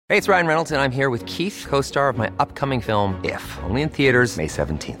Hey, it's Ryan Reynolds, and I'm here with Keith, co-star of my upcoming film, If, only in theaters May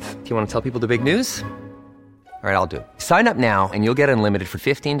 17th. Do you want to tell people the big news? All right, I'll do it. Sign up now and you'll get unlimited for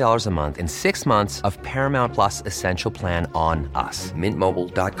 $15 a month and 6 months of Paramount Plus Essential Plan on us.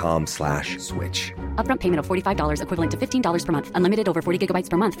 MintMobile.com/switch. Upfront payment of $45 equivalent to $15 per month. Unlimited over 40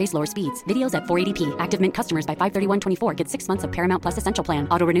 gigabytes per month. Face lower speeds. Videos at 480p. Active Mint customers by 531.24 get 6 months of Paramount Plus Essential Plan.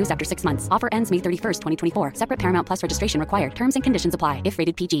 Auto renews after 6 months. Offer ends May 31st, 2024. Separate Paramount Plus registration required. Terms and conditions apply if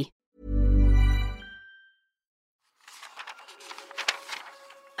rated PG.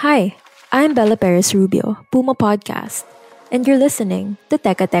 Hi, I'm Bella Perez Rubio, Puma Podcast, and you're listening to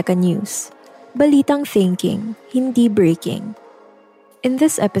Teka Teka News. Balitang thinking, hindi breaking. In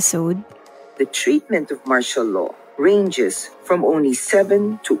this episode, the treatment of martial law ranges from only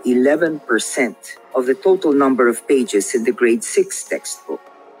 7 to 11% of the total number of pages in the grade 6 textbook.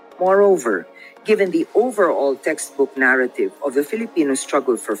 Moreover, given the overall textbook narrative of the Filipino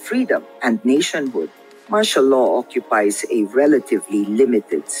struggle for freedom and nationhood, martial law occupies a relatively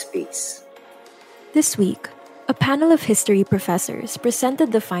limited space. This week, a panel of history professors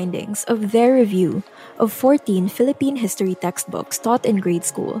presented the findings of their review of 14 Philippine history textbooks taught in grade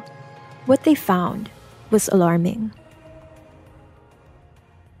school. What they found was alarming.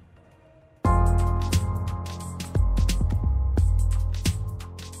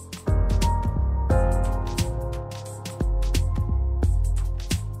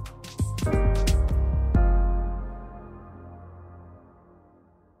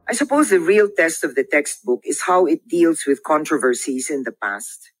 I suppose the real test of the textbook is how it deals with controversies in the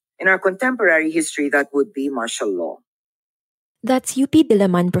past. In our contemporary history, that would be martial law. That's UP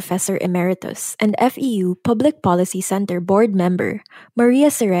Diliman Professor Emeritus and FEU Public Policy Center board member Maria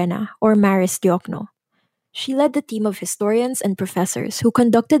Serena or Maris Diokno. She led the team of historians and professors who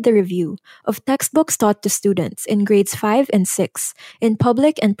conducted the review of textbooks taught to students in grades 5 and 6 in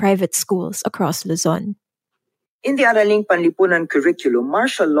public and private schools across Luzon. In the Araling Panlipunan curriculum,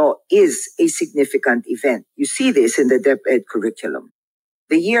 martial law is a significant event. You see this in the DepEd curriculum.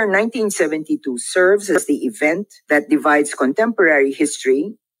 The year 1972 serves as the event that divides contemporary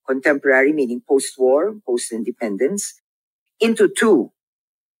history, contemporary meaning post-war, post-independence, into two.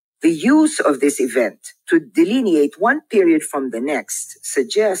 The use of this event to delineate one period from the next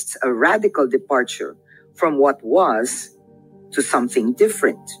suggests a radical departure from what was to something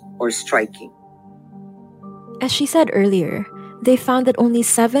different or striking. As she said earlier, they found that only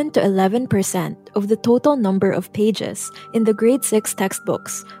 7 to 11% of the total number of pages in the grade 6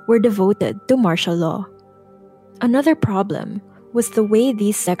 textbooks were devoted to martial law. Another problem was the way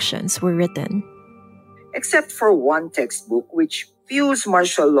these sections were written. Except for one textbook which views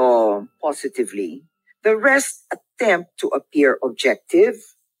martial law positively, the rest attempt to appear objective,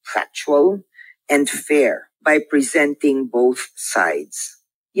 factual, and fair by presenting both sides.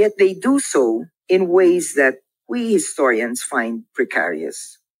 Yet they do so in ways that we historians find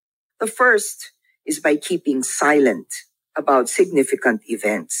precarious. The first is by keeping silent about significant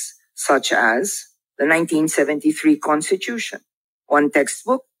events, such as the 1973 Constitution. One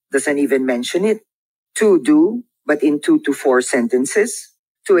textbook doesn't even mention it. Two do, but in 2 to 4 sentences.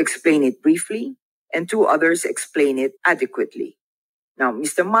 Two explain it briefly, and 2 others explain it adequately. Now,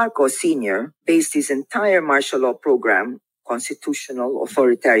 Mr. Marcos Sr. based his entire martial law program, Constitutional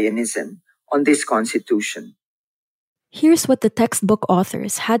Authoritarianism, on this constitution. Here's what the textbook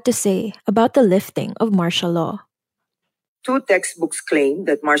authors had to say about the lifting of martial law. 2 textbooks claim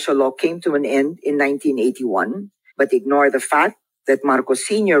that martial law came to an end in 1981, but ignore the fact that Marcos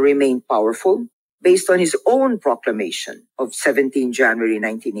Sr. remained powerful based on his own proclamation of 17 January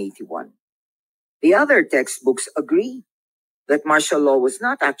 1981. The other textbooks agree that martial law was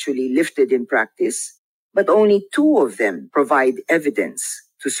not actually lifted in practice, but only 2 of them provide evidence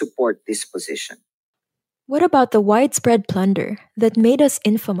to support this position. What about the widespread plunder that made us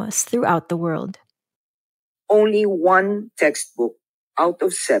infamous throughout the world? Only 1 textbook out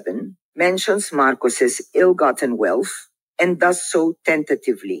of 7 mentions Marcos's ill-gotten wealth and does so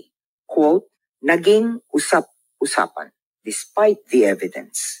tentatively. Quote, naging usap-usapan, despite the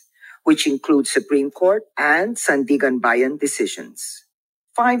evidence, which includes Supreme Court and Sandigan Bayan decisions.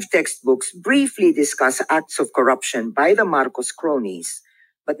 5 textbooks briefly discuss acts of corruption by the Marcos cronies,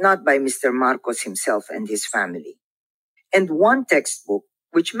 but not by Mr. Marcos himself and his family. And 1 textbook,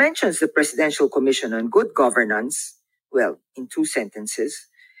 which mentions the Presidential Commission on Good Governance, well, in 2 sentences,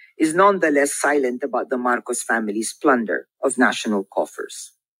 is nonetheless silent about the Marcos family's plunder of national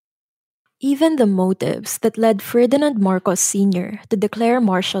coffers. Even the motives that led Ferdinand Marcos Sr. to declare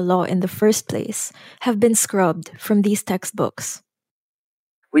martial law in the first place have been scrubbed from these textbooks.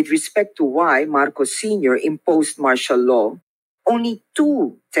 With respect to why Marcos Sr. imposed martial law, only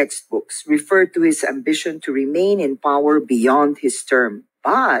 2 textbooks refer to his ambition to remain in power beyond his term,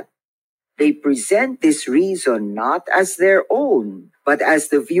 but they present this reason not as their own, but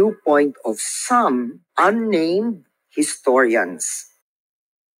as the viewpoint of some unnamed historians.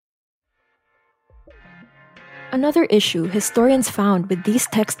 Another issue historians found with these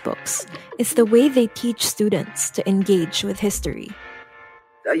textbooks is the way they teach students to engage with history.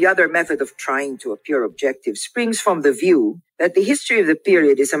 The other method of trying to appear objective springs from the view that the history of the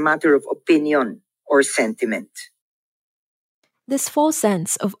period is a matter of opinion or sentiment. This false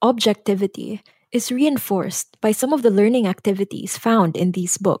sense of objectivity is reinforced by some of the learning activities found in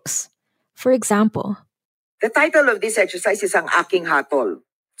these books. For example, the title of this exercise is Ang Aking Hatol.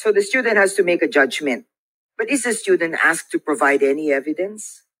 So the student has to make a judgment. But is the student asked to provide any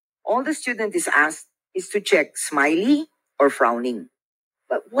evidence? All the student is asked is to check smiley or frowning.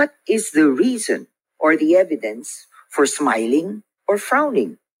 But what is the reason or the evidence for smiling or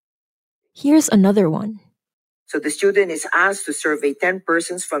frowning? Here's another one. So the student is asked to survey 10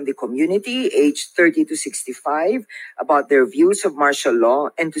 persons from the community aged 30 to 65 about their views of martial law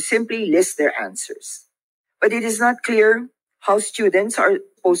and to simply list their answers. But it is not clear how students are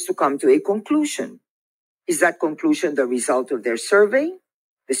supposed to come to a conclusion. Is that conclusion the result of their survey?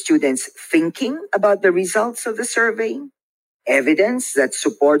 The students thinking about the results of the survey? Evidence that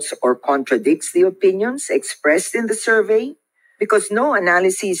supports or contradicts the opinions expressed in the survey? Because no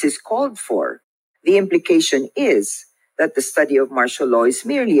analysis is called for, the implication is that the study of martial law is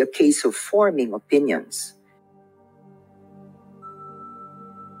merely a case of forming opinions.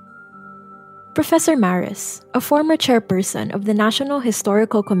 Professor Maris, a former chairperson of the National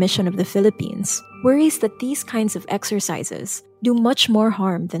Historical Commission of the Philippines, worries that these kinds of exercises do much more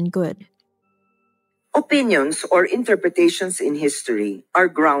harm than good. Opinions or interpretations in history are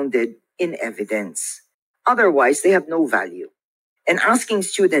grounded in evidence. Otherwise, they have no value. And asking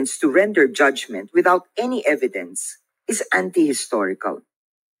students to render judgment without any evidence is anti-historical.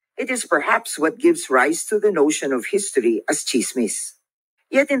 It is perhaps what gives rise to the notion of history as chismis.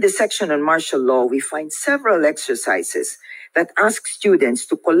 Yet in the section on martial law, we find several exercises that ask students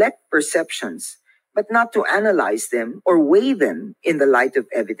to collect perceptions, but not to analyze them or weigh them in the light of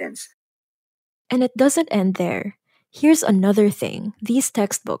evidence. And it doesn't end there. Here's another thing these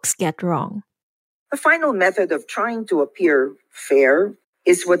textbooks get wrong. The final method of trying to appear fair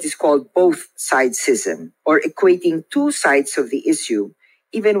is what is called both-sidesism, or equating 2 sides of the issue,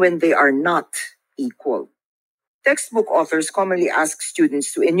 even when they are not equal. Textbook authors commonly ask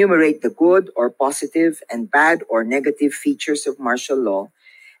students to enumerate the good or positive and bad or negative features of martial law,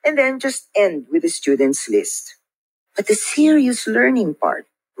 and then just end with the student's list. But the serious learning part,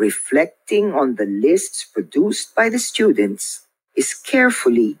 reflecting on the lists produced by the students, is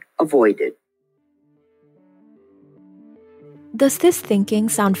carefully avoided. Does this thinking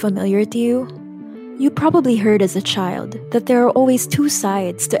sound familiar to you? You probably heard as a child that there are always 2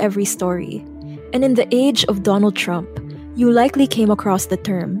 sides to every story. And in the age of Donald Trump, you likely came across the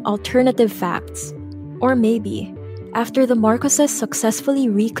term alternative facts. Or maybe, after the Marcoses successfully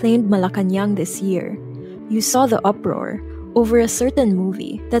reclaimed Malacanang this year, you saw the uproar over a certain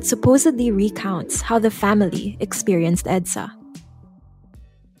movie that supposedly recounts how the family experienced EDSA.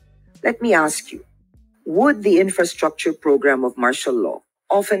 Let me ask you, would the infrastructure program of martial law,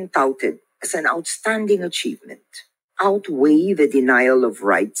 often touted as an outstanding achievement, outweigh the denial of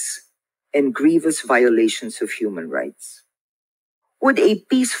rights and grievous violations of human rights? Would a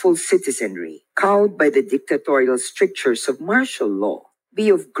peaceful citizenry, cowed by the dictatorial strictures of martial law, be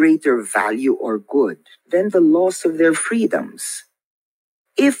of greater value or good than the loss of their freedoms?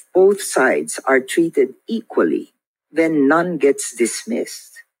 If both sides are treated equally, then none gets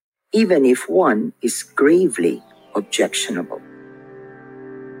dismissed, even if one is gravely objectionable.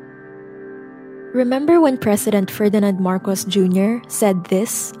 Remember when President Ferdinand Marcos Jr. said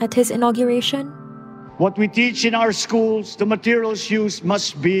this at his inauguration? What we teach in our schools, the materials used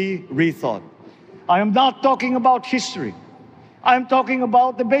must be rethought. I am not talking about history. I am talking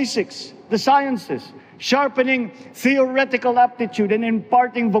about the basics, the sciences, sharpening theoretical aptitude and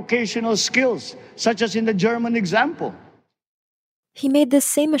imparting vocational skills, such as in the German example. He made this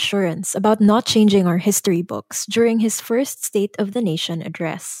same assurance about not changing our history books during his first State of the Nation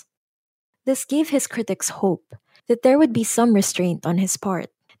address. This gave his critics hope that there would be some restraint on his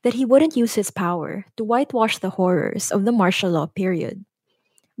part, that he wouldn't use his power to whitewash the horrors of the martial law period.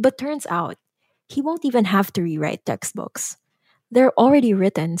 But turns out, he won't even have to rewrite textbooks. They're already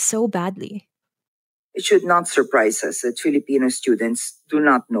written so badly. It should not surprise us that Filipino students do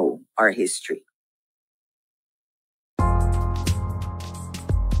not know our history.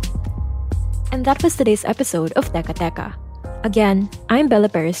 And that was today's episode of Teka Teka. Again, I'm Bella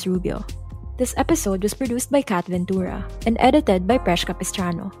Perez Rubio. This episode was produced by Kat Ventura and edited by Presh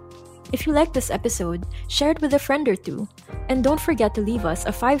Capistrano. If you liked this episode, share it with a friend or two, and don't forget to leave us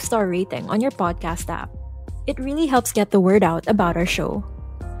a 5-star rating on your podcast app. It really helps get the word out about our show.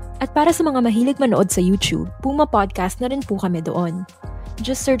 At para sa mga mahilig manood sa YouTube, Puma Podcast na rin po kami doon.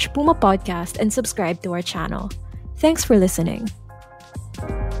 Just search Puma Podcast and subscribe to our channel. Thanks for listening.